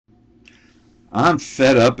I'm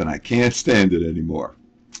fed up and I can't stand it anymore.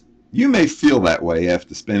 You may feel that way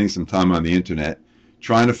after spending some time on the internet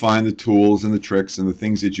trying to find the tools and the tricks and the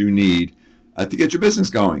things that you need to get your business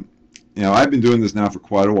going. I've been doing this now for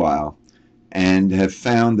quite a while and have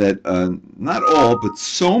found that not all, but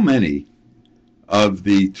so many of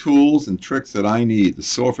the tools and tricks that I need, the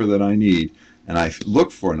software that I need, and I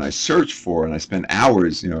look for and I search for and I spend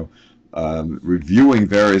hours, reviewing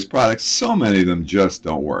various products. So many of them just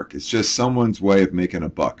don't work. It's just someone's way of making a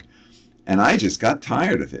buck. And I just got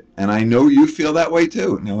tired of it. And I know you feel that way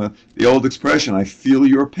too. The old expression, I feel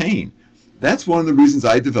your pain. That's one of the reasons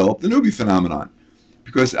I developed the newbie phenomenon.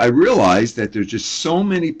 Because I realized that there's just so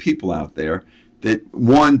many people out there that,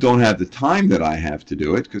 one, don't have the time that I have to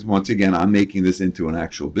do it, because once again, I'm making this into an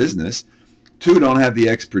actual business. Two, don't have the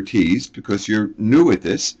expertise because you're new at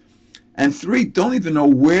this. And three, don't even know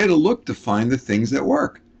where to look to find the things that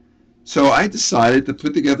work. So I decided to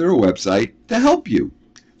put together a website to help you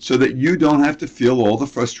so that you don't have to feel all the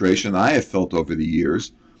frustration I have felt over the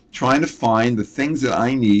years trying to find the things that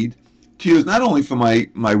I need to use not only for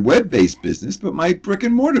my web-based business, but my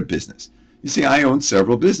brick-and-mortar business. You see, I own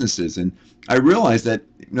several businesses, and I realize that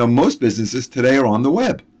most businesses today are on the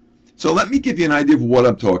web. So let me give you an idea of what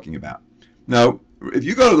I'm talking about. Now, if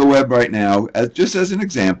you go to the web right now, just as an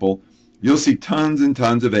example, you'll see tons and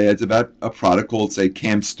tons of ads about a product called, say,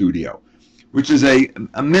 Cam Studio, which is a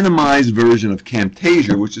minimized version of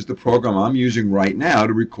Camtasia, which is the program I'm using right now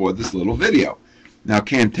to record this little video. Now,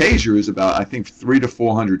 Camtasia is about, I think, $300 to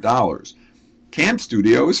 $400. Cam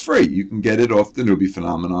Studio is free. You can get it off the Newbie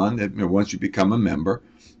Phenomenon once you become a member,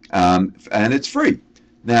 and it's free.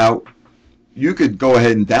 Now, you could go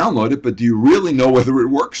ahead and download it, but do you really know whether it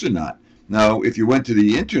works or not? Now, if you went to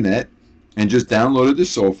the internet and just downloaded the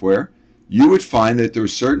software, you would find that there are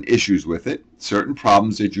certain issues with it, certain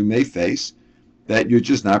problems that you may face that you're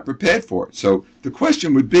just not prepared for. So the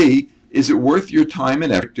question would be, is it worth your time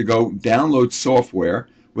and effort to go download software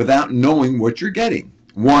without knowing what you're getting?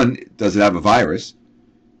 One, does it have a virus?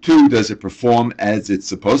 Two, does it perform as it's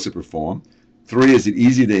supposed to perform? Three, is it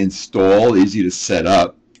easy to install, easy to set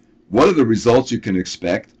up? What are the results you can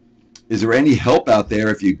expect? Is there any help out there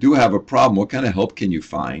if you do have a problem? What kind of help can you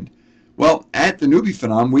find? Well, at the Newbie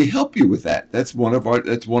Phenom, we help you with that. That's one of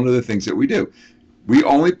the things that we do. We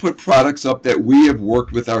only put products up that we have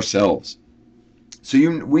worked with ourselves. So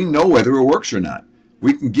we know whether it works or not.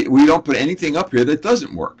 We don't put anything up here that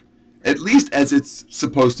doesn't work, at least as it's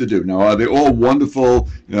supposed to do. Now, are they all wonderful,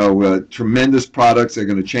 tremendous products that are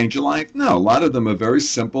going to change your life? No, a lot of them are very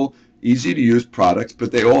simple, easy to use products,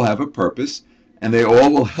 but they all have a purpose, and they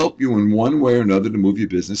all will help you in one way or another to move your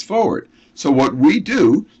business forward. So what we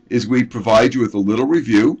do is we provide you with a little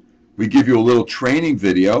review. We give you a little training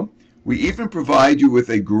video. We even provide you with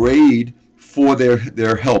a grade for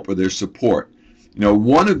their help or their support.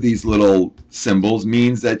 One of these little symbols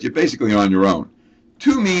means that you're basically on your own.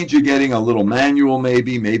 Two means you're getting a little manual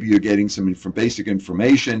maybe you're getting some basic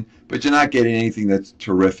information, but you're not getting anything that's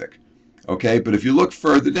terrific. Okay, but if you look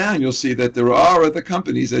further down, you'll see that there are other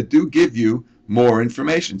companies that do give you more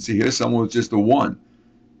information. See, here's someone with just a 1.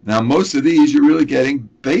 Now, most of these, you're really getting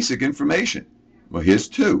basic information. Well, here's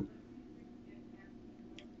 2.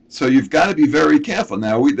 So you've got to be very careful.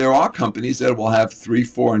 Now, there are companies that will have 3,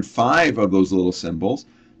 4, and 5 of those little symbols,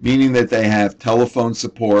 meaning that they have telephone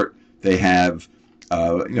support. They have,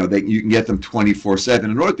 you can get them 24/7.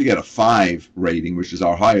 In order to get a 5 rating, which is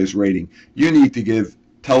our highest rating, you need to give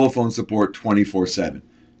telephone support 24/7.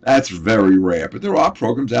 That's very rare, but there are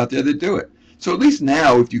programs out there that do it. So at least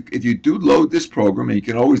now, if you do load this program, and you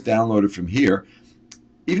can always download it from here,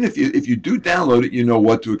 even if you do download it, you know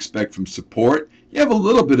what to expect from support. You have a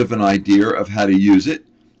little bit of an idea of how to use it,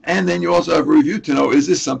 and then you also have a review to know, is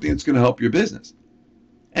this something that's going to help your business?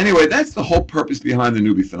 Anyway, that's the whole purpose behind the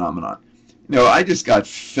Newbie Phenomenon. I just got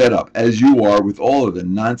fed up, as you are, with all of the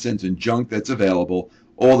nonsense and junk that's available,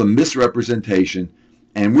 all the misrepresentation,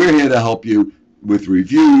 and we're here to help you with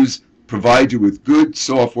reviews, provide you with good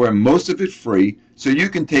software, most of it free, so you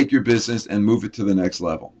can take your business and move it to the next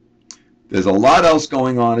level. There's a lot else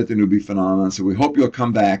going on at the Newbie Phenomenon, so we hope you'll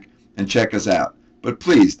come back and check us out. But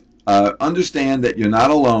please, understand that you're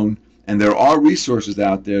not alone, and there are resources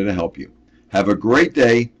out there to help you. Have a great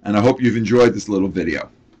day, and I hope you've enjoyed this little video.